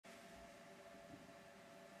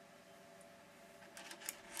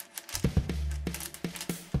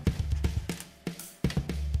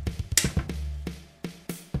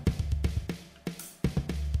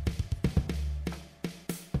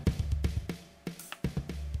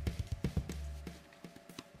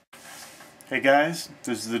Hey guys,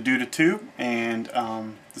 this is the Duda2, and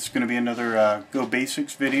this is going to be another Go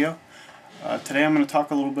Basics video. Today I'm going to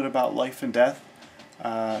talk a little bit about life and death.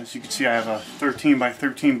 As you can see, I have a 13 by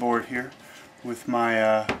 13 board here with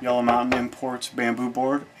my Yellow Mountain Imports bamboo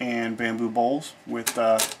board and bamboo bowls with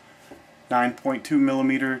 9.2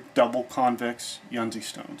 millimeter double convex Yunzi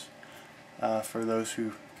stones, for those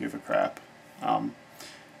who give a crap. I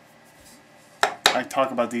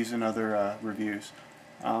talk about these in other reviews.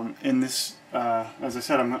 In this, as I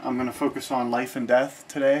said, I'm going to focus on life and death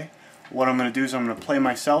today. What I'm going to do is I'm going to play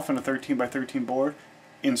myself in a 13 by 13 board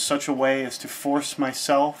in such a way as to force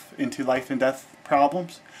myself into life and death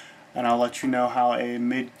problems, and I'll let you know how a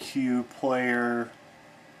mid-queue player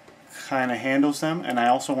kind of handles them. And I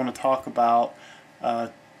also want to talk about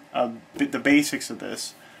the basics of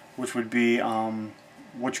this, which would be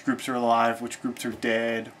which groups are alive, which groups are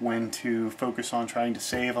dead, when to focus on trying to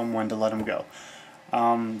save them, when to let them go.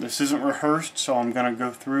 This isn't rehearsed, so I'm going to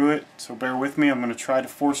go through it, so bear with me. I'm going to try to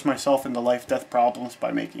force myself into life-death problems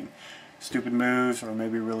by making stupid moves or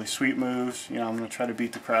maybe really sweet moves. You know, I'm going to try to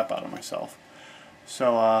beat the crap out of myself.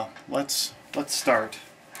 So let's start.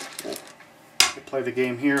 We'll play the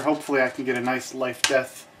game here. Hopefully I can get a nice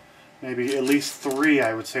life-death, maybe at least 3,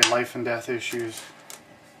 I would say, life and death issues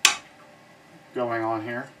going on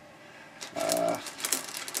here. So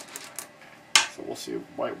we'll see.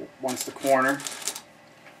 White wants the corner.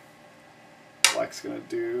 Black's going to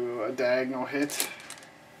do a diagonal hit.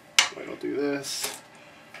 White will do this.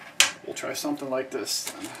 We'll try something like this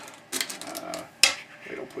then.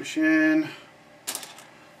 White will push in.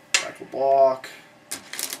 Black will block.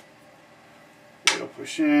 White will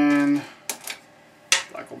push in.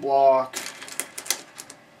 Black will block.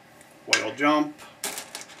 White will jump.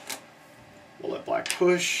 We'll let black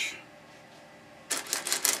push.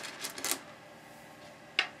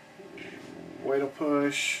 White will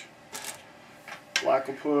push. Black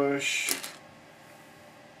will push.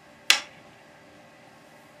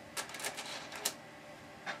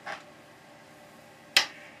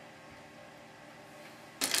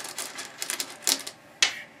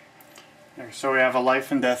 There, so we have a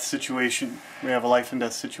life and death situation. We have a life and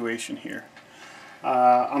death situation here.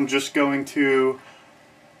 I'm just going to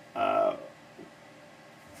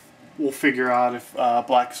we'll figure out if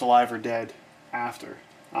black's alive or dead after.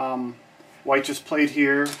 White just played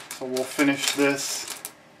here, so we'll finish this.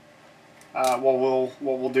 What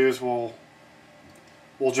we'll do is we'll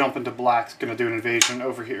jump into black's going to do an invasion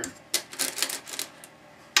over here.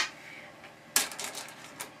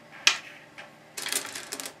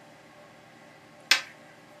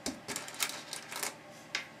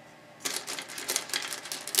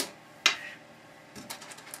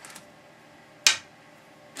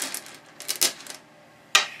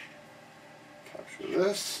 Capture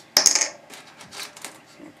this.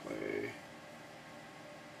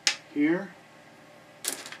 Here.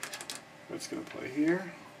 White's going to play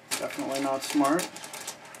here. Definitely not smart.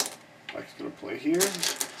 Black's going to play here.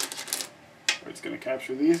 White's going to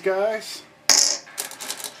capture these guys.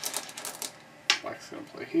 Black's going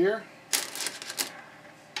to play here.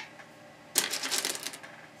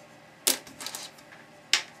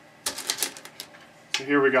 So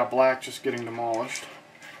here we got black just getting demolished.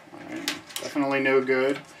 Right. Definitely no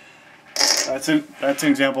good. That's an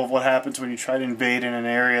example of what happens when you try to invade in an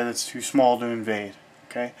area that's too small to invade.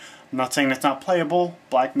 Okay, I'm not saying that's not playable.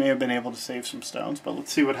 Black may have been able to save some stones, but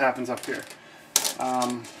let's see what happens up here.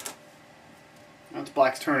 That's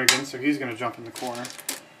black's turn again, so he's going to jump in the corner.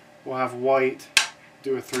 We'll have white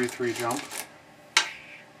do a 3-3 jump.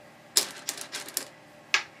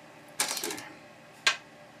 Let's see.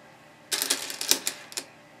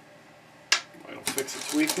 White will fix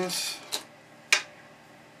its weakness.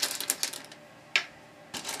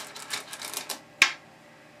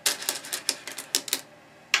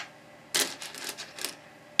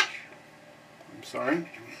 Sorry,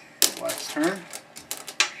 black's turn.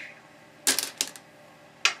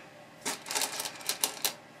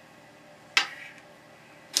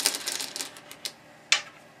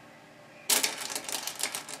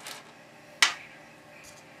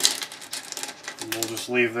 And we'll just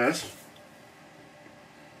leave this.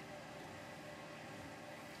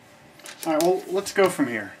 Alright, well, let's go from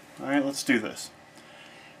here. Alright, let's do this.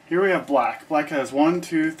 Here we have black. Black has 1,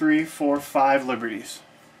 2, 3, 4, 5 liberties.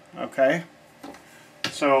 Okay?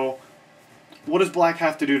 So, what does black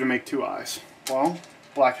have to do to make 2 eyes? Well,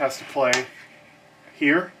 black has to play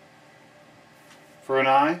here for an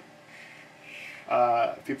eye.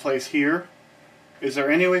 If he plays here, is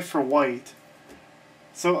there any way for white?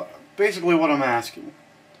 So, basically what I'm asking,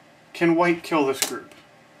 can white kill this group?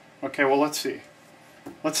 Okay, well let's see.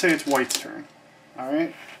 Let's say it's white's turn.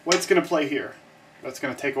 Alright? White's going to play here. That's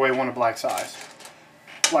going to take away one of black's eyes.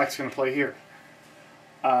 Black's going to play here.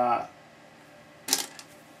 Now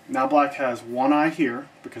black has one eye here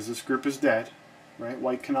because this group is dead. Right?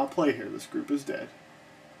 White cannot play here. This group is dead.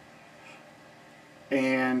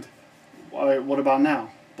 And what about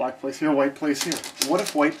now? Black plays here, white plays here. What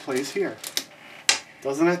if white plays here?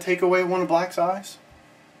 Doesn't that take away one of black's eyes?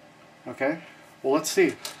 Okay, well let's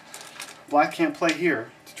see. Black can't play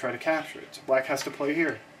here to try to capture it. So black has to play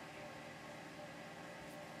here.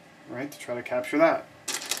 Right, to try to capture that.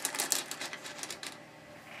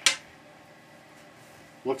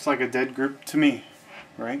 Looks like a dead group to me.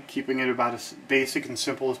 Right, keeping it about as basic and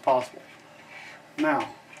simple as possible. Now,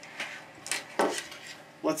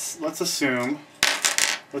 let's assume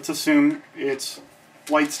it's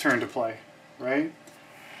white's turn to play, right?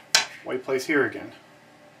 White plays here again.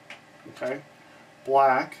 Okay?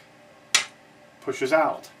 Black pushes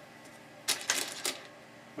out.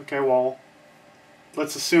 Okay, well,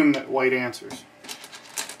 let's assume that white answers.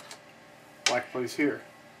 Black plays here.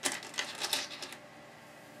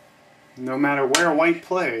 No matter where white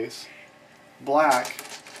plays, black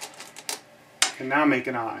can now make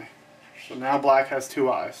an eye. So now black has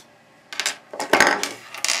two eyes.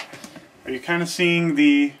 Are you kind of seeing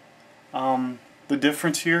the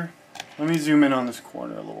difference here? Let me zoom in on this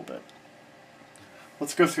corner a little bit.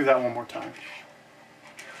 Let's go through that one more time.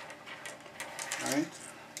 All right,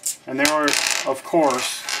 and there are, of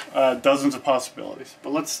course, dozens of possibilities.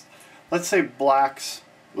 But let's say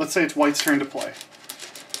it's white's turn to play.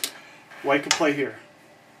 White could play here.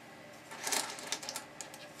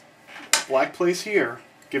 Black plays here,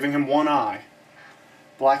 giving him one eye.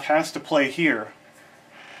 Black has to play here.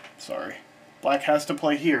 Sorry. Black has to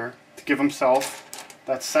play here to give himself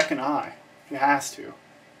that second eye. He has to.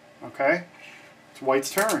 Okay? It's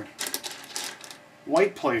white's turn.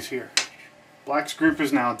 White plays here. Black's group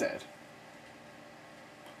is now dead.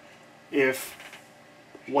 If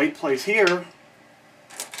white plays here,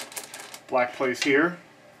 black plays here,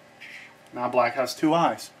 now black has two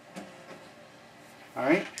eyes.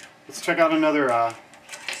 Alright? Let's check out another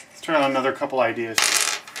couple ideas.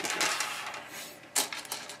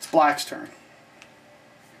 It's black's turn.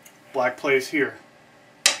 Black plays here.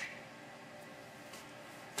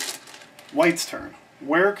 White's turn.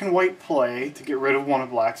 Where can white play to get rid of one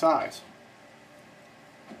of black's eyes?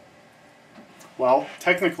 Well,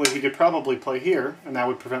 technically he could probably play here, and that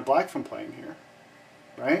would prevent black from playing here.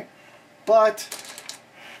 Right? But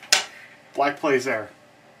black plays there.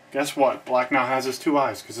 Guess what? Black now has his two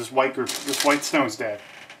eyes because this white stone's dead.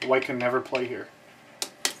 White can never play here.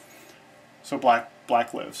 So black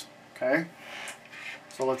lives. Okay?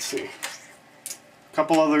 So let's see. A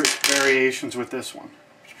couple other variations with this one.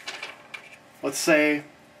 Let's say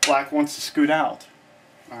black wants to scoot out.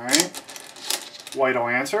 Alright? White will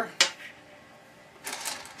answer.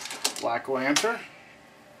 Black will answer.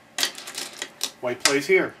 White plays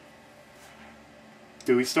here.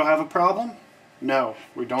 Do we still have a problem? No,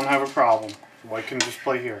 we don't have a problem. White can just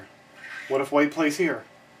play here. What if white plays here?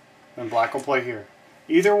 Then black will play here.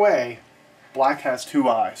 Either way, black has two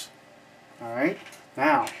eyes. Alright?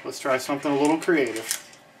 Now, let's try something a little creative.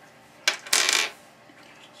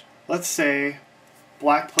 Let's say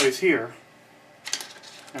black plays here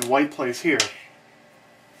and white plays here.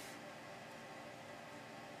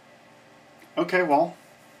 Okay, well,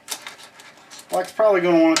 black's probably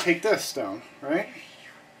going to want to take this stone, right?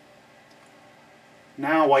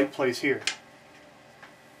 Now white plays here.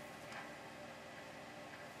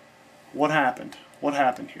 What happened? What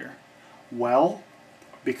happened here? Well,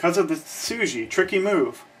 because of the Tsuji, tricky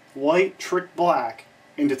move, white tricked black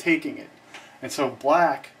into taking it. And so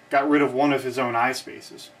black got rid of one of his own eye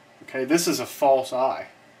spaces. Okay, this is a false eye.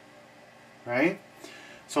 Right?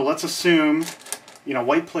 So let's assume,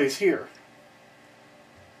 white plays here.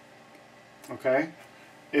 Okay?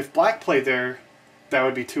 If black played there, that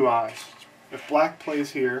would be two eyes. If black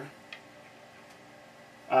plays here,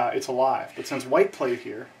 it's alive. But since white played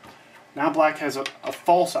here, now black has a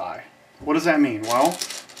false eye. What does that mean? Well,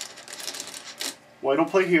 white will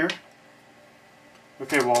play here.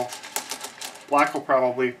 Okay, well, black will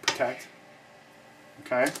probably protect.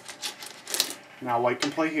 Okay? Now white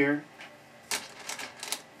can play here.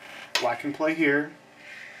 Black can play here.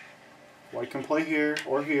 White can play here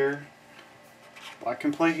or here. Black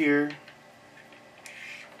can play here.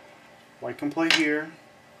 White can play here.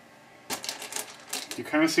 You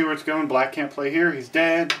kind of see where it's going. Black can't play here. He's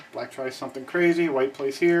dead. Black tries something crazy. White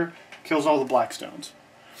plays here. Kills all the black stones.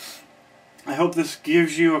 I hope this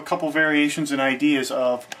gives you a couple variations and ideas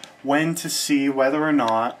of when to see whether or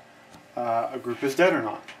not a group is dead or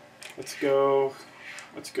not. Let's go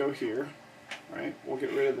here right? We'll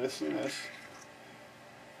get rid of this and this.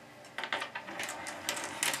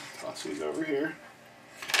 Toss these over here.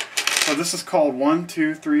 So this is called 1,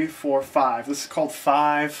 2, 3, 4, 5. This is called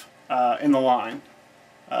 5 in the line.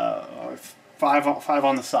 5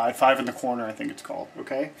 on the side, 5 in the corner, I think it's called.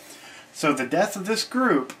 Okay. So the death of this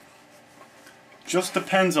group just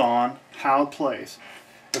depends on how it plays.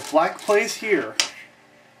 If black plays here,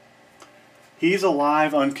 he's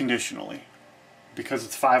alive unconditionally because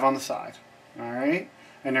it's 5 on the side. Alright?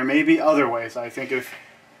 And there may be other ways. I think if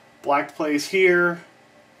black plays here,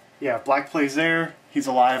 yeah, if black plays there, he's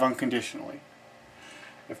alive unconditionally.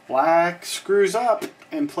 If black screws up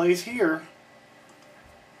and plays here,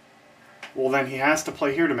 well then he has to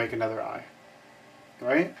play here to make another eye.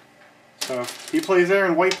 Right? So if he plays there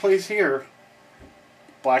and white plays here,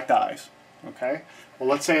 black dies. Okay? Well,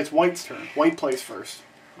 let's say it's white's turn. White plays first.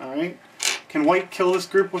 Alright? Can white kill this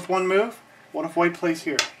group with one move? What if white plays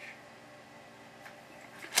here?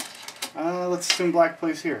 Let's assume black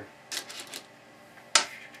plays here.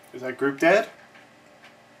 Is that group dead?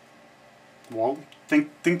 Well,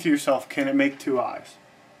 think to yourself, can it make 2 eyes?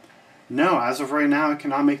 No, as of right now it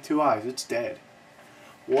cannot make 2 eyes. It's dead.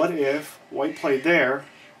 What if white played there,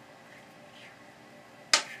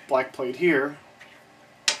 black played here,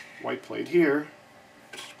 white played here,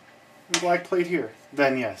 and black played here?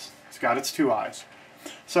 Then yes, it's got its 2 eyes.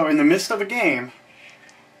 So in the midst of a game,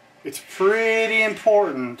 it's pretty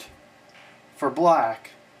important for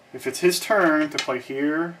black, if it's his turn, to play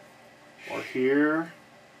here or here,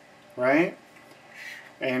 right?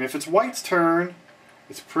 And if it's white's turn,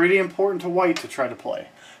 it's pretty important to white to try to play.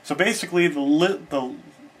 So basically the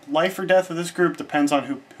life or death of this group depends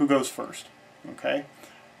on who goes first. Okay?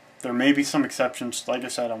 There may be some exceptions. Like I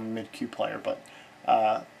said, I'm a mid-queue player, but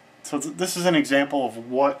so this is an example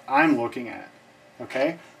of what I'm looking at.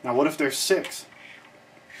 Okay? Now what if there's 6?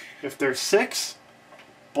 If there's 6,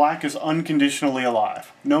 black is unconditionally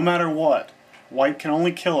alive. No matter what. White can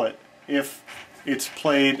only kill it if it's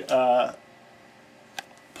played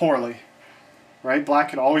poorly. Right? Black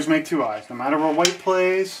could always make 2 eyes. No matter where white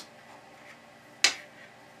plays.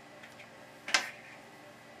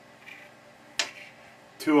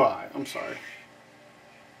 Two eyes. I'm sorry.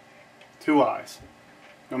 2 eyes.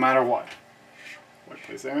 No matter what. White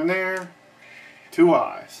plays there and there. 2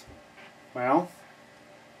 eyes. Well,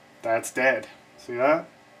 that's dead. See that?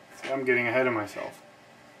 See, I'm getting ahead of myself.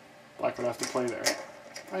 Black would have to play there.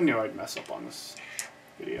 I knew I'd mess up on this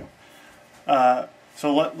video.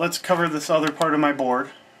 So let's cover this other part of my board,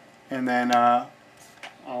 and then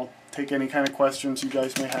I'll take any kind of questions you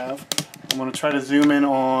guys may have. I'm going to try to zoom in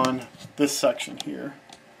on this section here.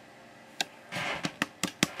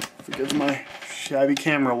 Forgive my shabby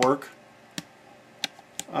camera work.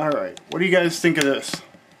 Alright, what do you guys think of this? Is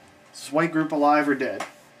this white group alive or dead?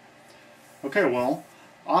 Okay, well,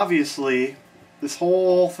 obviously, this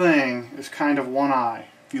whole thing is kind of 1 eye,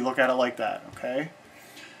 if you look at it like that, okay?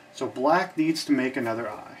 So black needs to make another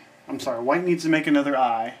eye. I'm sorry, white needs to make another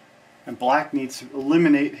eye, and black needs to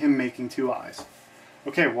eliminate him making 2 eyes.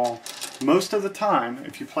 Okay, well, most of the time,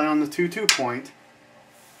 if you play on the 2-2 point,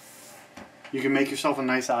 you can make yourself a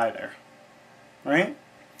nice eye there, right?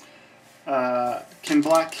 Can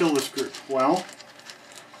black kill this group? Well,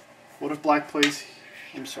 what if black plays...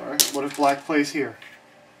 I'm sorry, what if black plays here?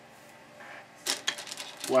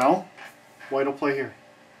 Well, white will play here.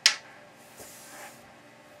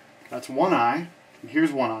 That's 1 eye, and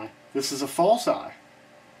here's 1 eye. This is a false eye,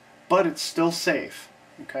 but it's still safe,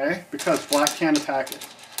 okay? Because black can't attack it.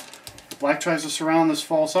 If black tries to surround this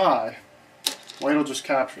false eye, white will just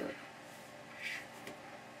capture it.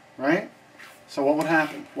 Right? So what would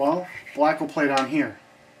happen? Well, black will play down here.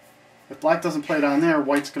 If black doesn't play down there,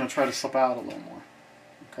 white's going to try to slip out a little more.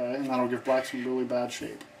 Okay? And that'll give black some really bad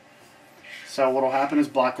shape. So what will happen is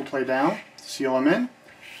black will play down, seal him in,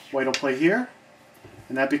 white will play here,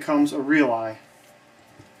 and that becomes a real eye.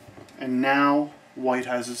 And now white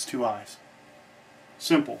has its 2 eyes.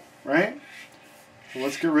 Simple, right? So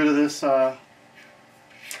let's get rid of this 2-2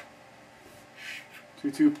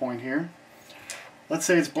 point here. Let's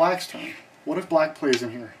say it's black's turn. What if black plays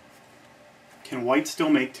in here? Can white still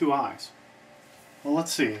make 2 eyes? Well,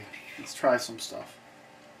 let's see. Let's try some stuff.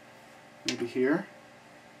 Maybe here.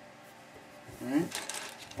 Right?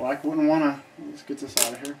 Black wouldn't want to... Let's get this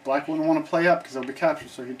out of here. Black wouldn't want to play up because they'll be captured,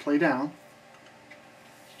 so he'd play down.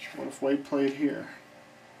 What if white played here?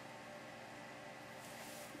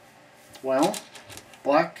 Well,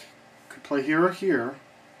 black could play here or here,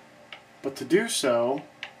 but to do so,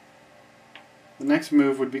 the next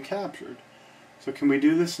move would be captured. So can we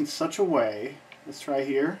do this in such a way, let's try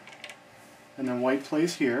here, and then white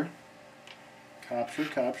plays here, capture,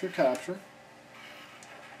 capture, capture,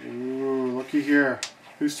 Ooh, looky here.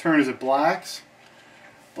 Whose turn is it? Black's.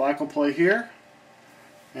 Black will play here,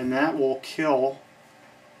 and that will kill,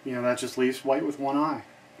 you know, that just leaves white with one eye.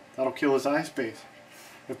 That'll kill his eye space.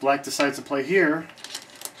 If black decides to play here,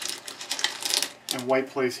 and white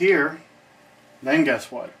plays here, then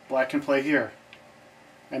guess what? Black can play here.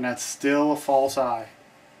 And that's still a false eye.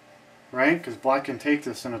 Right? Because black can take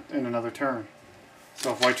this in another turn.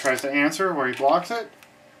 So if white tries to answer where he blocks it,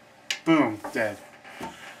 boom, dead.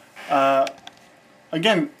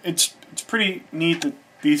 Again, it's pretty neat that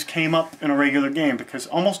these came up in a regular game, because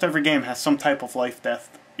almost every game has some type of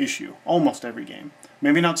life-death issue. Almost every game.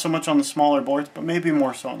 Maybe not so much on the smaller boards, but maybe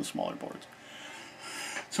more so on the smaller boards.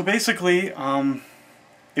 So basically,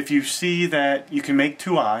 if you see that you can make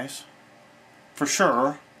two eyes, for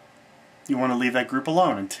sure, you want to leave that group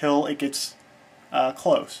alone until it gets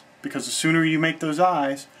close. Because the sooner you make those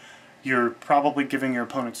eyes, you're probably giving your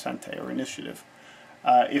opponent Sente or initiative.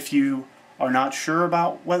 If you are not sure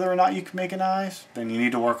about whether or not you can make an eyes, then you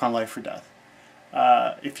need to work on life or death.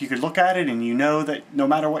 If you could look at it and you know that no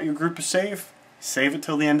matter what your group is save it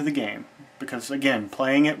till the end of the game. Because again,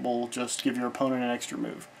 playing it will just give your opponent an extra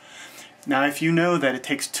move. Now if you know that it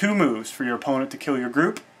takes 2 moves for your opponent to kill your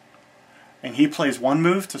group, and he plays 1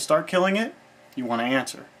 move to start killing it, you want to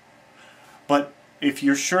answer. But if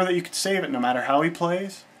you're sure that you can save it no matter how he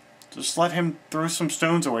plays, just let him throw some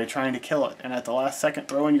stones away trying to kill it, and at the last second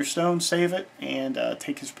throw in your stones, save it, and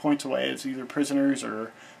take his points away as either prisoners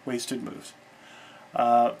or wasted moves.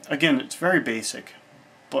 Again, it's very basic,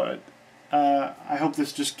 but I hope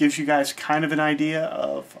this just gives you guys kind of an idea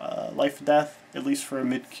of life and death, at least for a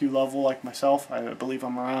mid-Q level like myself. I believe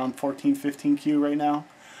I'm around 14, 15 Q right now.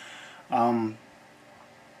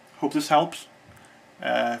 Hope this helps.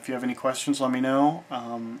 If you have any questions, let me know.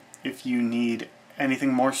 If you need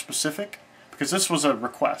anything more specific, because this was a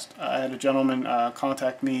request. I had a gentleman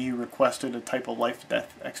contact me who requested a type of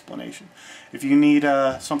life-death explanation. If you need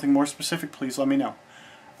something more specific, please let me know.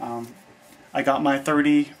 I got my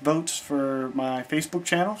 30 votes for my Facebook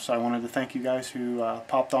channel, so I wanted to thank you guys who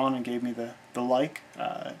popped on and gave me the like.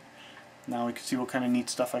 Now we can see what kind of neat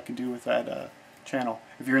stuff I can do with that channel.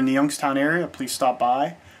 If you're in the Youngstown area, please stop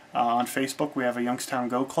by. On Facebook we have a Youngstown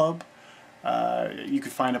Go Club. You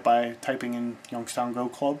can find it by typing in Youngstown Go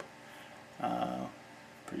Club.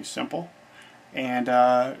 Pretty simple. And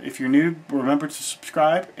if you're new, remember to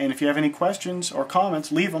subscribe. And if you have any questions or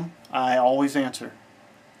comments, leave them. I always answer.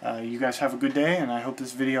 You guys have a good day, and I hope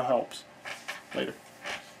this video helps. Later.